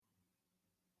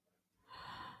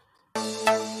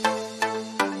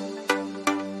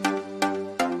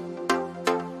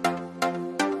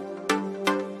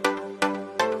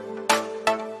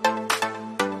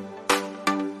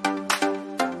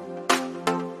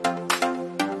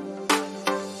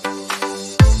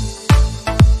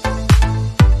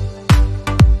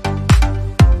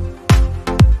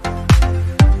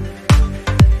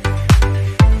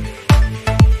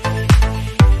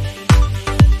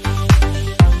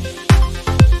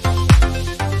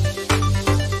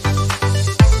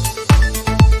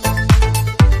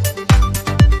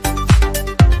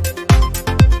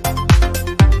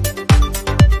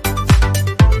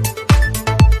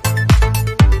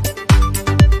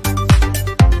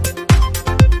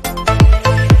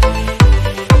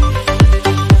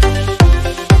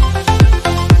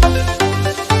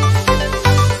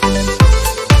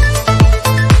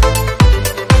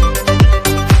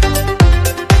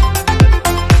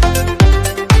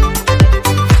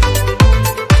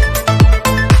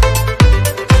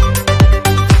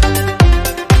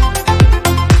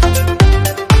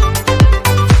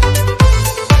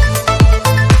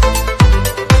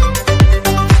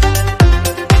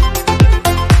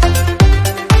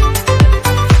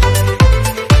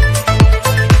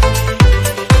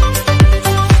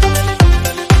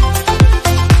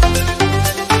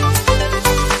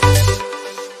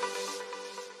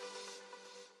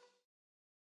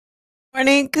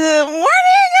morning. Good morning,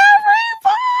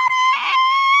 everybody.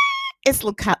 It's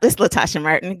Latasha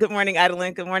Martin. Good morning,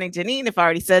 Adeline. Good morning, Janine. If I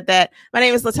already said that, my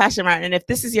name is Latasha Martin. And if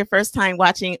this is your first time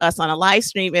watching us on a live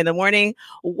stream in the morning,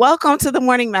 welcome to the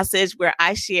morning message where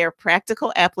I share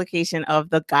practical application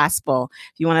of the gospel.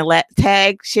 If you want to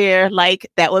tag, share, like,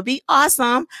 that would be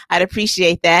awesome. I'd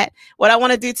appreciate that. What I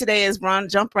want to do today is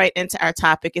jump right into our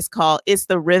topic. It's called It's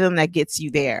the Rhythm That Gets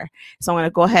You There. So I'm going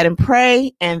to go ahead and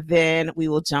pray, and then we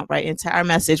will jump right into our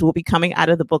message. We'll be coming out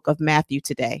of the book of Matthew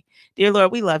today. Dear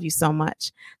Lord, we love you so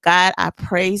much. God, I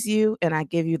praise you and I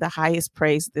give you the highest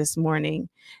praise this morning.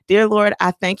 Dear Lord,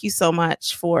 I thank you so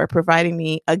much for providing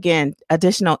me, again,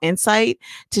 additional insight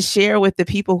to share with the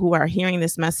people who are hearing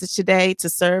this message today, to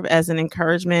serve as an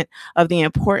encouragement of the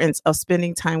importance of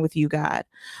spending time with you, God.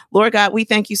 Lord God, we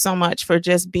thank you so much for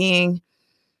just being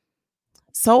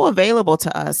so available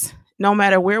to us. No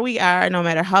matter where we are, no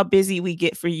matter how busy we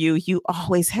get for you, you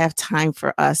always have time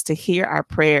for us to hear our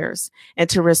prayers and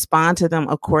to respond to them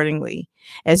accordingly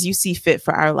as you see fit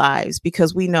for our lives,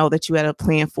 because we know that you had a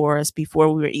plan for us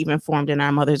before we were even formed in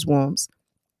our mother's wombs.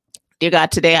 Dear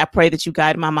God, today I pray that you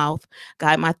guide my mouth,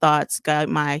 guide my thoughts, guide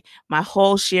my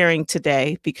whole sharing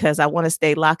today, because I want to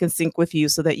stay lock and sync with you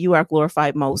so that you are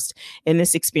glorified most in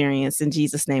this experience. In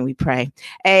Jesus' name we pray.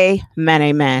 Amen,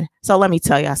 amen. So let me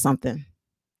tell y'all something.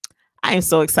 I am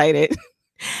so excited.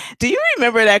 Do you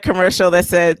remember that commercial that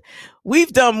said,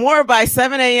 we've done more by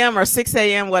 7 a.m. or 6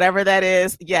 a.m., whatever that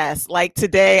is? Yes. Like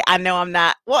today, I know I'm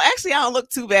not. Well, actually, I don't look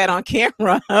too bad on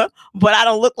camera, but I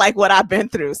don't look like what I've been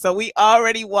through. So we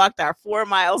already walked our 4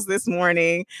 miles this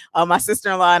morning. My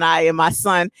sister-in-law and I, and my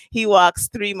son, he walks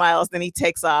 3 miles, then he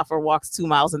takes off, or walks 2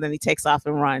 miles, and then he takes off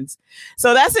and runs.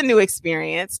 So that's a new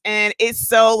experience. And it's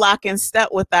so lock and step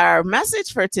with our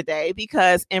message for today,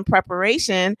 because in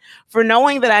preparation for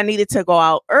knowing that I needed to go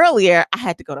out earlier, I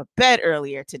had to go to bed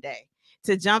earlier today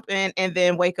to jump in and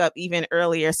then wake up even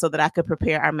earlier so that I could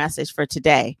prepare our message for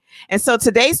today. And so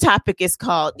today's topic is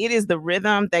called It is the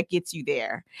Rhythm That Gets You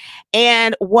There.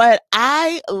 And what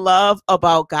I love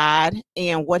about God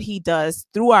and what he does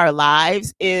through our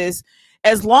lives is,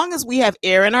 as long as we have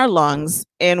air in our lungs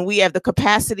and we have the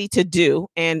capacity to do,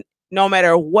 and no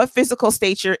matter what physical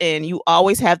state you're in, you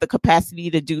always have the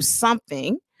capacity to do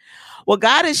something. What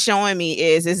God is showing me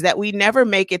is that we never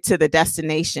make it to the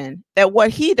destination. That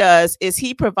what he does is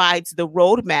he provides the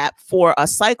roadmap for a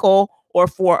cycle or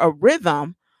for a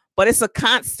rhythm, but it's a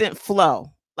constant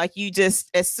flow. Like you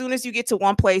just, as soon as you get to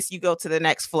one place, you go to the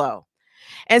next flow.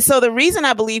 And so the reason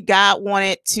I believe God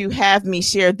wanted to have me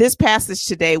share this passage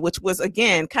today, which was,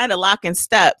 again, kind of lock and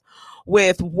step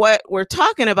with what we're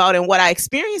talking about and what I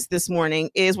experienced this morning,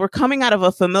 is we're coming out of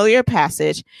a familiar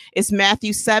passage. It's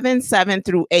Matthew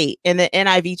 7:7-8 in the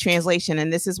NIV translation.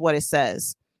 And this is what it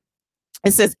says.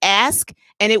 It says, ask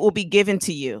and it will be given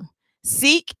to you.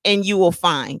 Seek and you will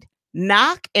find.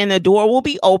 Knock and the door will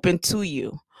be open to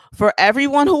you. For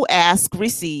everyone who asks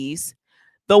receives.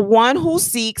 The one who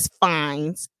seeks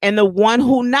finds. And the one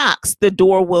who knocks, the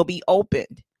door will be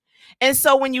opened. And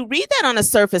so when you read that on a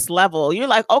surface level, you're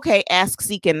like, okay, ask,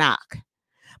 seek, and knock.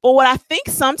 But what I think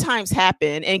sometimes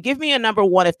happen, and give me a number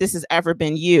one if this has ever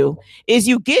been you, is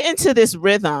you get into this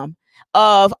rhythm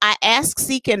of I ask,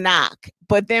 seek, and knock.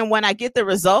 But then when I get the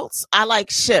results, I like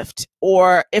shift.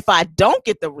 Or if I don't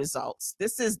get the results,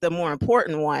 this is the more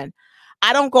important one,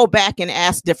 I don't go back and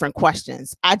ask different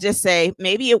questions. I just say,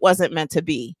 maybe it wasn't meant to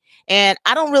be. And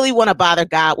I don't really want to bother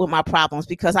God with my problems,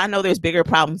 because I know there's bigger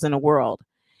problems in the world.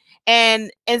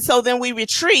 And so then we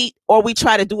retreat, or we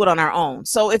try to do it on our own.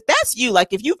 So if that's you,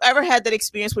 like if you've ever had that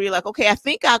experience where you're like, okay, I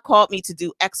think God called me to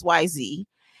do X, Y, Z.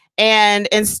 And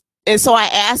so I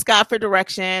asked God for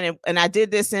direction, and I did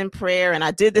this in prayer, and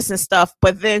I did this and stuff.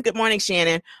 But then, good morning,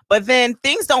 Shannon. But then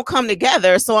things don't come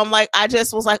together. So I'm like, I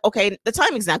just was like, okay, the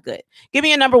timing's not good. Give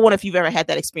me a number one if you've ever had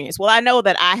that experience. Well, I know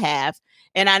that I have.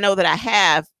 And I know that I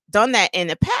have done that in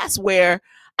the past, where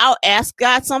I'll ask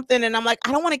God something and I'm like,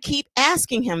 I don't want to keep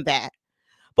asking him that.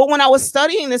 But when I was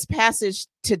studying this passage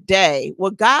today,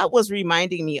 what God was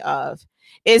reminding me of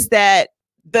is that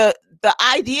the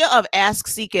idea of ask,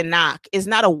 seek, and knock is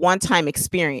not a one-time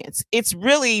experience. It's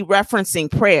really referencing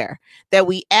prayer, that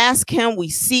we ask him, we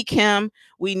seek him,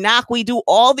 we knock, we do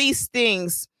all these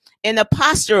things in the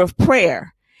posture of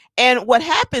prayer. And what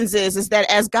happens is that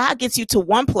as God gets you to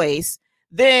one place,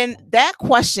 then that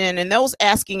question and those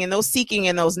asking and those seeking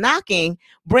and those knocking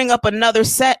bring up another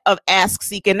set of ask,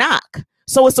 seek, and knock.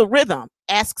 So it's a rhythm.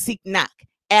 Ask, seek, knock.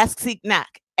 Ask, seek, knock.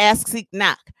 Ask, seek,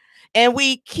 knock. And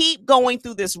we keep going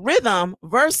through this rhythm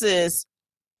versus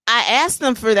I asked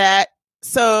them for that.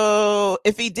 So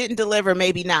if he didn't deliver,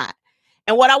 maybe not.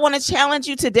 And what I want to challenge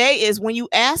you today is when you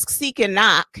ask, seek, and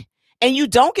knock, and you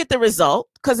don't get the result,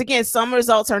 because again, some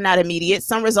results are not immediate,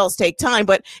 some results take time,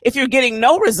 but if you're getting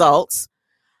no results,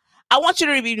 I want you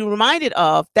to be reminded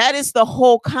of that is the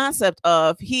whole concept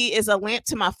of he is a lamp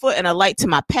to my foot and a light to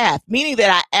my path, meaning that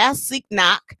I ask, seek,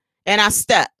 knock, and I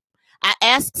step. I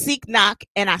ask, seek, knock,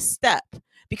 and I step,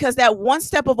 because that one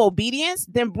step of obedience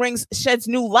then sheds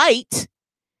new light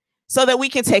so that we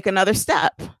can take another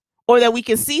step or that we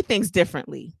can see things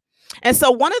differently. And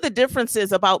so one of the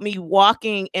differences about me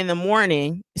walking in the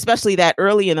morning, especially that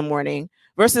early in the morning,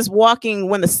 versus walking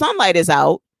when the sunlight is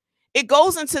out, it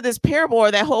goes into this parable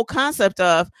or that whole concept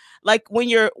of like when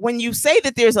you say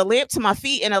that there's a lamp to my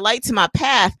feet and a light to my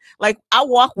path, like I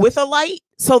walk with a light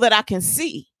so that I can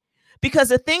see, because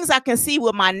the things I can see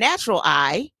with my natural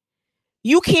eye,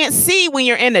 you can't see when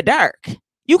you're in the dark.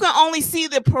 You can only see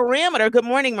the parameter. Good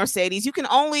morning, Mercedes. You can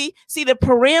only see the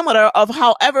parameter of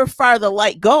however far the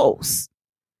light goes.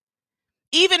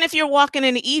 Even if you're walking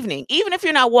in the evening, even if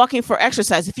you're not walking for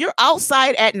exercise, if you're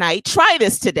outside at night, try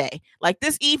this today, like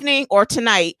this evening or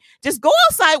tonight, just go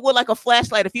outside with like a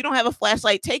flashlight. If you don't have a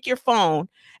flashlight, take your phone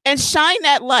and shine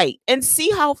that light and see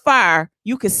how far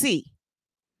you can see.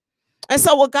 And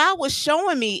so what God was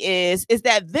showing me is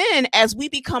that then as we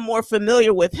become more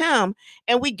familiar with him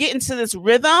and we get into this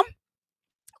rhythm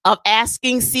of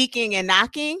asking, seeking, and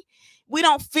knocking, we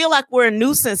don't feel like we're a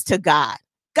nuisance to God.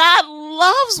 God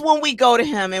loves when we go to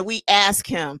him and we ask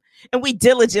him and we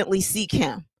diligently seek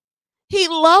him. He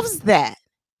loves that.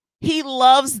 He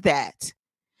loves that.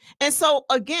 And so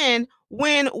again,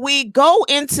 when we go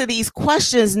into these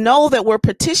questions, know that we're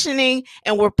petitioning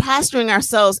and we're posturing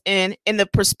ourselves in the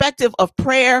perspective of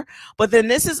prayer. But then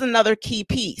this is another key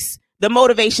piece, the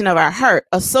motivation of our heart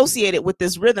associated with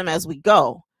this rhythm as we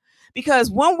go. Because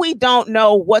when we don't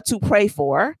know what to pray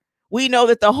for, we know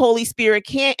that the Holy Spirit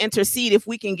can't intercede if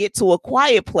we can get to a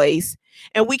quiet place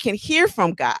and we can hear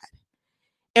from God.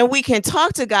 And we can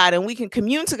talk to God and we can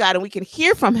commune to God and we can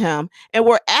hear from him. And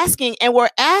we're asking,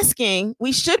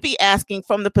 we should be asking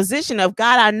from the position of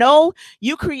God, I know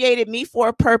you created me for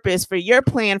a purpose, for your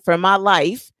plan for my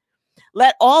life.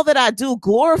 Let all that I do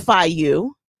glorify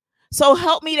you. So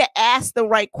help me to ask the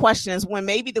right questions when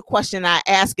maybe the question I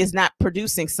ask is not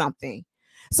producing something.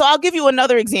 So I'll give you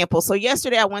another example. So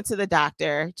yesterday I went to the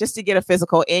doctor just to get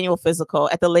a annual physical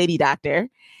at the lady doctor,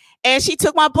 and she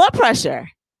took my blood pressure.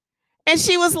 And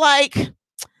she was like,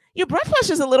 your blood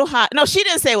pressure is a little high. No, she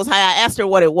didn't say it was high. I asked her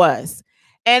what it was.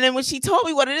 And then when she told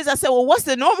me what it is, I said, well, what's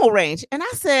the normal range? And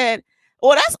I said,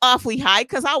 well, that's awfully high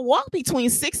because I walk between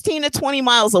 16 to 20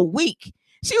 miles a week.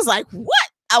 She was like, what?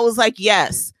 I was like,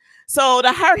 yes. So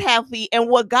the heart healthy. And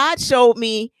what God showed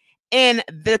me in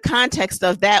the context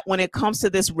of that when it comes to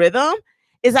this rhythm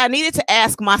is I needed to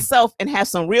ask myself and have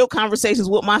some real conversations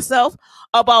with myself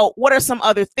about what are some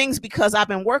other things, because I've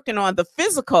been working on the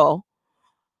physical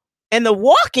and the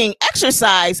walking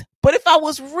exercise. But if I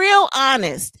was real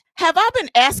honest, have I been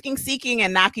asking, seeking,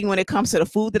 and knocking when it comes to the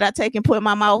food that I take and put in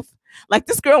my mouth? Like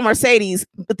this girl Mercedes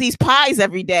with these pies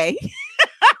every day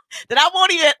that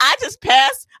I just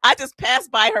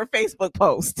passed by her Facebook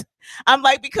post. I'm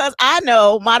like, because I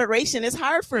know moderation is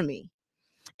hard for me.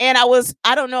 And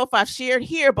I don't know if I've shared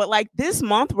here, but like this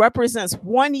month represents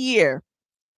 1 year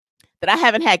that I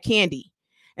haven't had candy.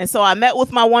 And so I met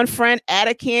with my one friend at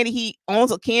a candy. He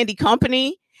owns a candy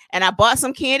company, and I bought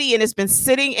some candy and it's been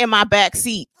sitting in my back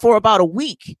seat for about a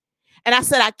week. And I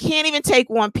said, I can't even take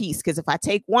one piece, because if I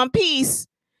take one piece,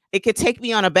 it could take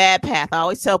me on a bad path. I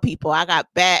always tell people I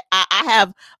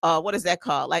have, what is that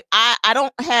called? Like I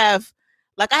have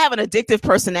an addictive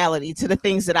personality to the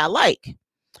things that I like.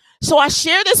 So I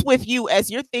share this with you as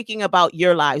you're thinking about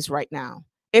your lives right now.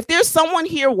 If there's someone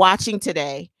here watching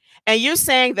today and you're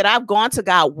saying that I've gone to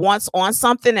God once on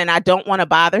something and I don't want to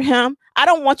bother him, I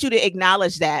don't want you to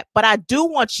acknowledge that, but I do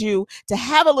want you to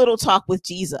have a little talk with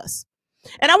Jesus.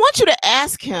 And I want you to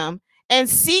ask him and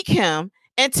seek him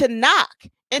and to knock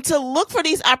and to look for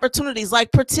these opportunities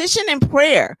like petition and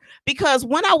prayer. Because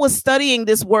when I was studying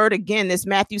this word again, this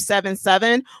Matthew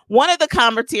 7:7, one of the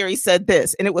commentaries said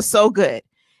this, and it was so good.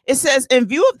 It says, in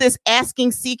view of this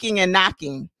asking, seeking, and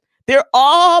knocking, they're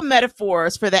all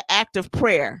metaphors for the act of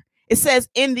prayer. It says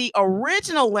in the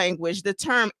original language, the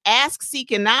term ask, seek,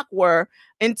 and knock were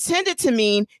intended to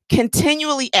mean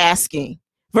continually asking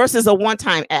versus a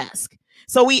one-time ask.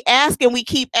 So we ask and we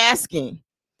keep asking.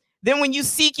 Then when you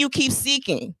seek, you keep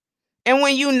seeking. And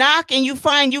when you knock and you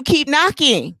find, you keep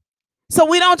knocking. So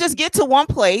we don't just get to one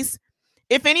place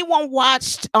If anyone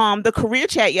watched the career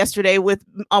chat yesterday with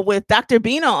Dr.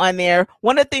 Bina on there,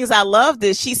 one of the things I loved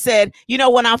is she said, you know,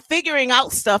 when I'm figuring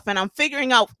out stuff and I'm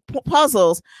figuring out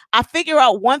puzzles, I figure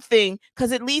out one thing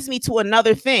because it leads me to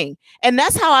another thing. And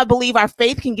that's how I believe our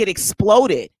faith can get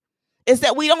exploded, is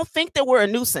that we don't think that we're a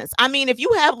nuisance. I mean, if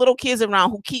you have little kids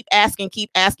around who keep asking,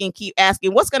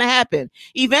 what's going to happen?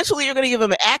 Eventually, you're going to give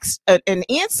them an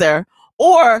answer,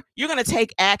 or you're going to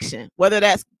take action, whether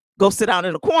that's go sit down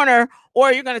in the corner,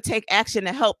 or you're going to take action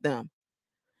to help them.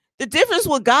 The difference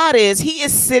with God is he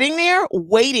is sitting there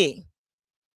waiting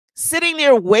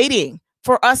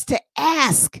for us to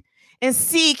ask and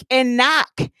seek and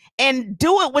knock and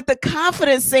do it with the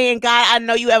confidence saying, God, I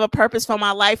know you have a purpose for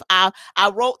my life. I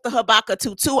wrote the Habakkuk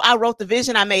 2:2. I wrote the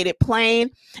vision. I made it plain.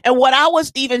 And what I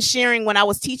was even sharing when I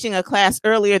was teaching a class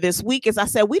earlier this week is I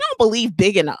said, we don't believe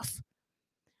big enough.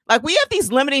 Like, we have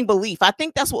these limiting beliefs. I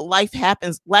think that's what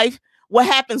what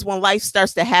happens when life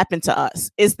starts to happen to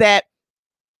us is that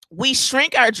we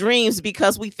shrink our dreams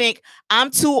because we think I'm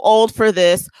too old for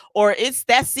this, or it's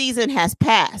that season has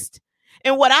passed.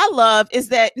 And what I love is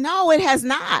that, no, it has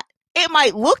not. It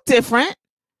might look different,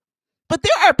 but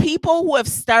there are people who have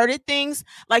started things.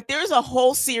 Like, there's a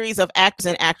whole series of actors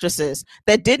and actresses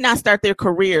that did not start their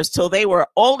careers till they were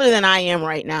older than I am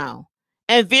right now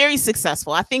and very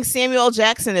successful. I think Samuel L.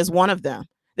 Jackson is one of them.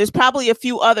 There's probably a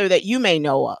few other that you may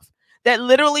know of that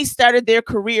literally started their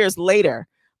careers later.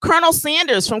 Colonel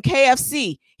Sanders from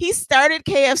KFC, he started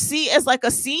KFC as like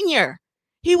a senior.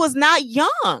 He was not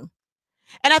young.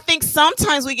 And I think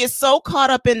sometimes we get so caught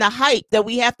up in the hype that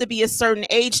we have to be a certain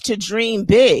age to dream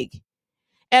big.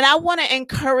 And I want to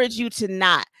encourage you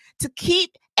to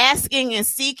keep asking and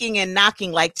seeking and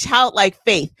knocking like childlike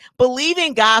faith,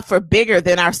 believing God for bigger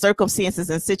than our circumstances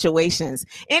and situations.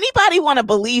 Anybody want to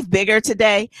believe bigger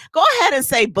today? Go ahead and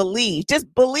say believe.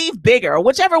 Just believe bigger, or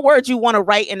whichever word you want to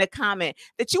write in the comment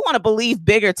that you want to believe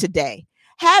bigger today.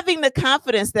 Having the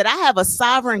confidence that I have a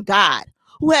sovereign God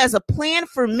who has a plan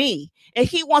for me, and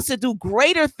he wants to do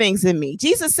greater things in me.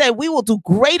 Jesus said we will do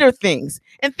greater things.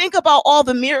 And think about all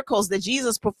the miracles that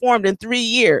Jesus performed in 3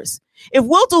 years. If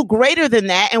we'll do greater than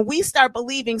that and we start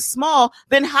believing small,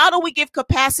 then how do we give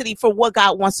capacity for what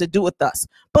God wants to do with us?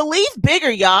 Believe bigger,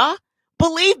 y'all.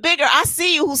 Believe bigger. I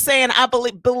see you who's saying, I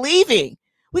believing.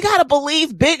 We got to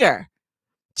believe bigger.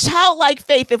 Childlike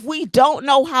faith. If we don't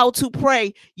know how to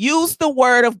pray, use the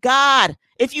word of God.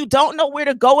 If you don't know where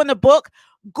to go in the book,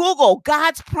 Google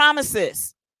God's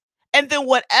promises. And then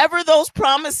whatever those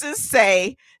promises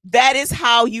say, that is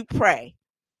how you pray.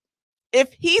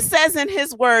 If he says in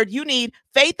his word, you need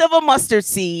faith of a mustard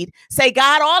seed, say,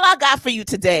 God, all I got for you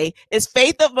today is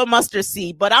faith of a mustard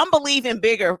seed, but I'm believing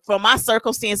bigger for my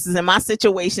circumstances and my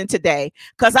situation today,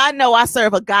 because I know I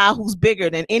serve a God who's bigger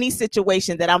than any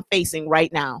situation that I'm facing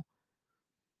right now.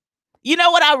 You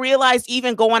know what I realized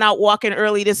even going out walking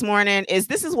early this morning is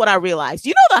this is what I realized.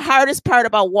 You know, the hardest part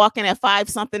about walking at 5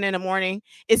 something in the morning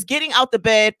is getting out the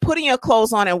bed, putting your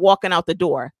clothes on and walking out the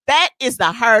door. That is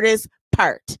the hardest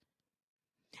part.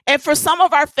 And for some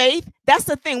of our faith, that's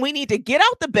the thing. We need to get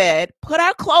out the bed, put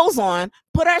our clothes on,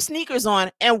 put our sneakers on,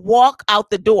 and walk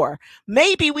out the door.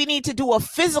 Maybe we need to do a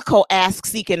physical ask,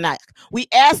 seek, and knock. We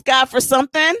ask God for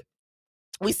something.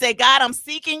 We say, God, I'm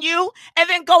seeking you, and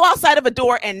then go outside of a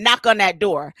door and knock on that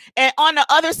door. And on the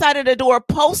other side of the door,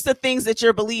 post the things that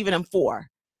you're believing him for.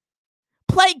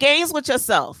 Play games with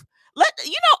yourself. I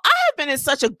have been in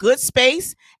such a good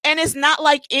space, and it's not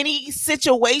like any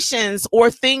situations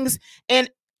or things in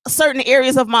certain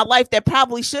areas of my life that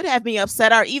probably should have me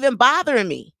upset or even bothering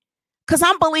me, because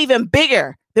I'm believing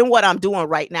bigger than what I'm doing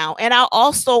right now. And I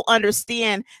also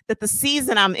understand that the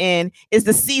season I'm in is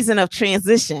the season of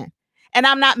transition. And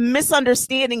I'm not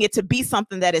misunderstanding it to be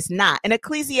something that it's not. In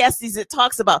Ecclesiastes, it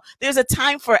talks about there's a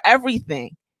time for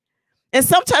everything. And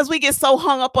sometimes we get so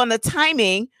hung up on the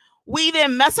timing, we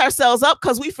then mess ourselves up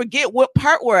because we forget what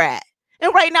part we're at.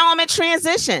 And right now I'm in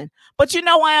transition. But you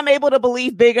know why I'm able to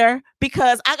believe bigger?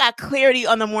 Because I got clarity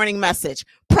on the morning message,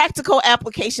 practical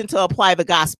application to apply the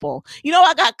gospel. You know,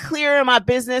 I got clear in my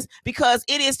business because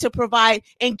it is to provide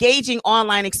engaging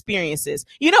online experiences.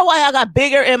 You know why I got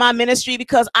bigger in my ministry?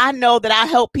 Because I know that I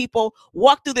help people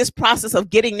walk through this process of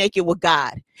getting naked with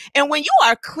God. And when you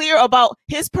are clear about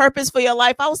his purpose for your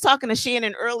life, I was talking to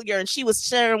Shannon earlier and she was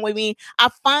sharing with me, I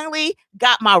finally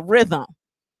got my rhythm.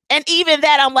 And even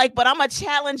that, I'm like, but I'm going to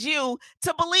challenge you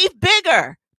to believe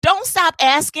bigger. Don't stop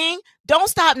asking. Don't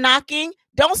stop knocking.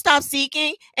 Don't stop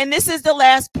seeking. And this is the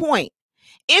last point.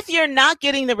 If you're not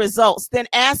getting the results, then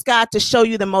ask God to show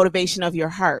you the motivation of your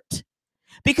heart.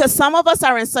 Because some of us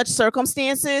are in such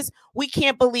circumstances, we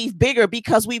can't believe bigger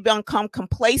because we've become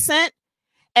complacent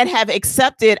and have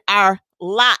accepted our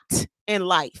lot in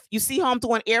life. You see how I'm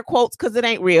doing air quotes because it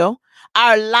ain't real.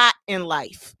 Our lot in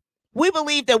life. We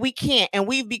believe that we can't, and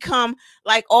we've become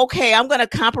like, okay, I'm going to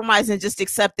compromise and just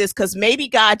accept this because maybe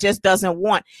God just doesn't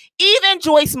want. Even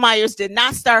Joyce Myers did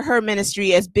not start her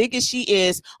ministry as big as she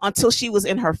is until she was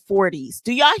in her 40s.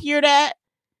 Do y'all hear that?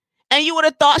 And you would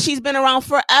have thought she's been around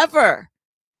forever.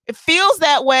 It feels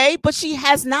that way, but she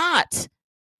has not.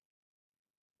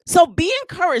 So be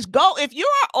encouraged. Go. If you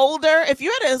are older, if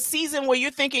you're at a season where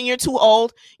you're thinking you're too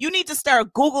old, you need to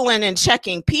start Googling and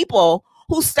checking people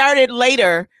who started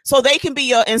later so they can be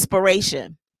your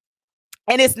inspiration.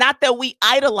 And it's not that we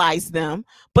idolize them,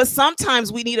 but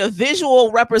sometimes we need a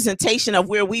visual representation of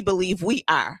where we believe we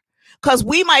are, because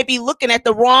we might be looking at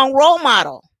the wrong role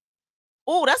model.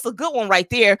 Oh, that's a good one right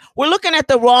there. We're looking at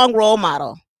the wrong role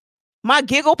model. My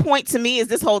giggle point to me is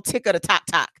this whole tick of the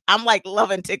talk. I'm like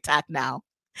loving TikTok now.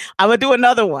 I'm going to do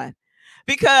another one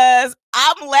because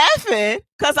I'm laughing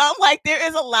because I'm like, there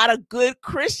is a lot of good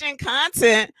Christian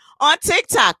content on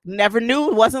TikTok. Never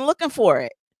knew, wasn't looking for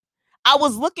it. I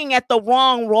was looking at the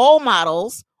wrong role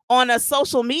models on a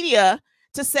social media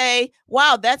to say,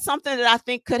 wow, that's something that I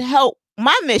think could help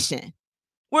my mission.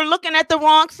 We're looking at the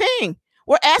wrong thing.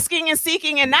 We're asking and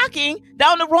seeking and knocking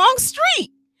down the wrong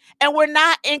street. And we're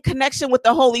not in connection with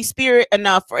the Holy Spirit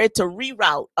enough for it to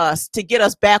reroute us to get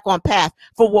us back on path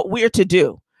for what we're to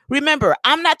do. Remember,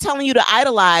 I'm not telling you to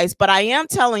idolize, but I am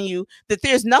telling you that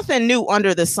there's nothing new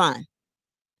under the sun.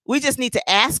 We just need to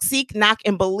ask, seek, knock,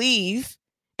 and believe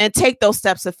and take those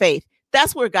steps of faith.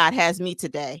 That's where God has me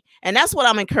today. And that's what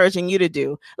I'm encouraging you to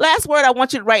do. Last word I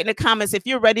want you to write in the comments, if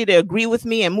you're ready to agree with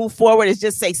me and move forward, is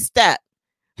just say step.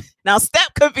 Now,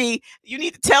 step could be, you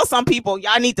need to tell some people,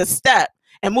 y'all need to step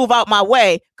and move out my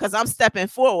way because I'm stepping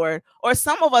forward. Or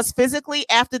some of us physically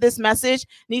after this message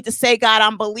need to say, God,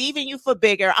 I'm believing you for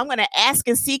bigger. I'm going to ask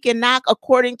and seek and knock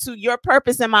according to your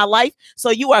purpose in my life so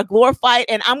you are glorified.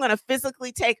 And I'm going to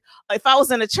physically take, if I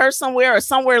was in a church somewhere or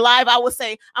somewhere live, I would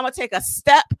say, I'm going to take a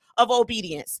step of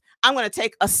obedience. I'm going to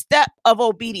take a step of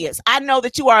obedience. I know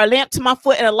that you are a lamp to my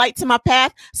foot and a light to my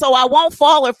path, so I won't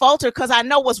fall or falter because I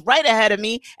know what's right ahead of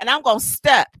me, and I'm going to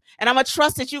step. And I'm going to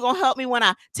trust that you're going to help me when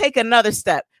I take another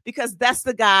step, because that's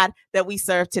the God that we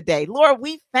serve today. Lord,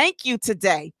 we thank you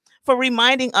today for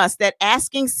reminding us that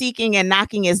asking, seeking, and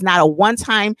knocking is not a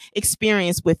one-time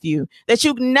experience with you, that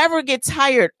you never get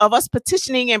tired of us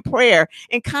petitioning in prayer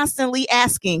and constantly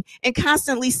asking and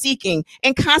constantly seeking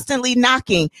and constantly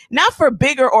knocking, not for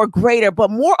bigger or greater, but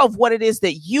more of what it is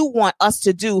that you want us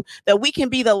to do, that we can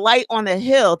be the light on the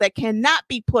hill that cannot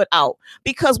be put out,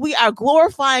 because we are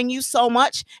glorifying you so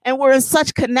much and we're in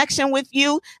such connection with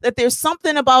you that there's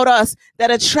something about us that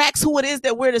attracts who it is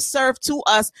that we're to serve to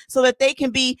us so that they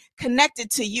can be connected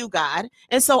to you, God.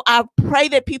 And so I pray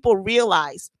that people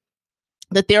realize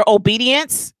that their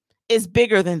obedience is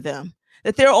bigger than them,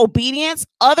 that their obedience,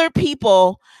 other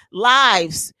people's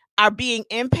lives are being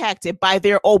impacted by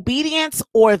their obedience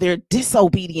or their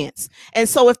disobedience. And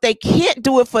so if they can't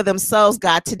do it for themselves,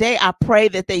 God, today I pray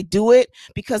that they do it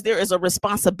because there is a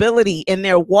responsibility in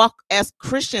their walk as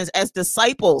Christians, as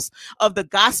disciples of the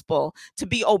gospel, to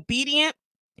be obedient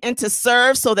and to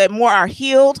serve so that more are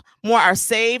healed, more are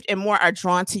saved, and more are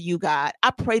drawn to you, God.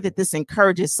 I pray that this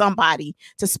encourages somebody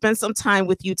to spend some time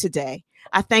with you today.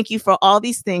 I thank you for all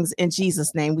these things. In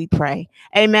Jesus' name we pray.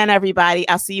 Amen, everybody.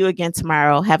 I'll see you again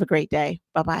tomorrow. Have a great day.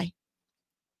 Bye-bye.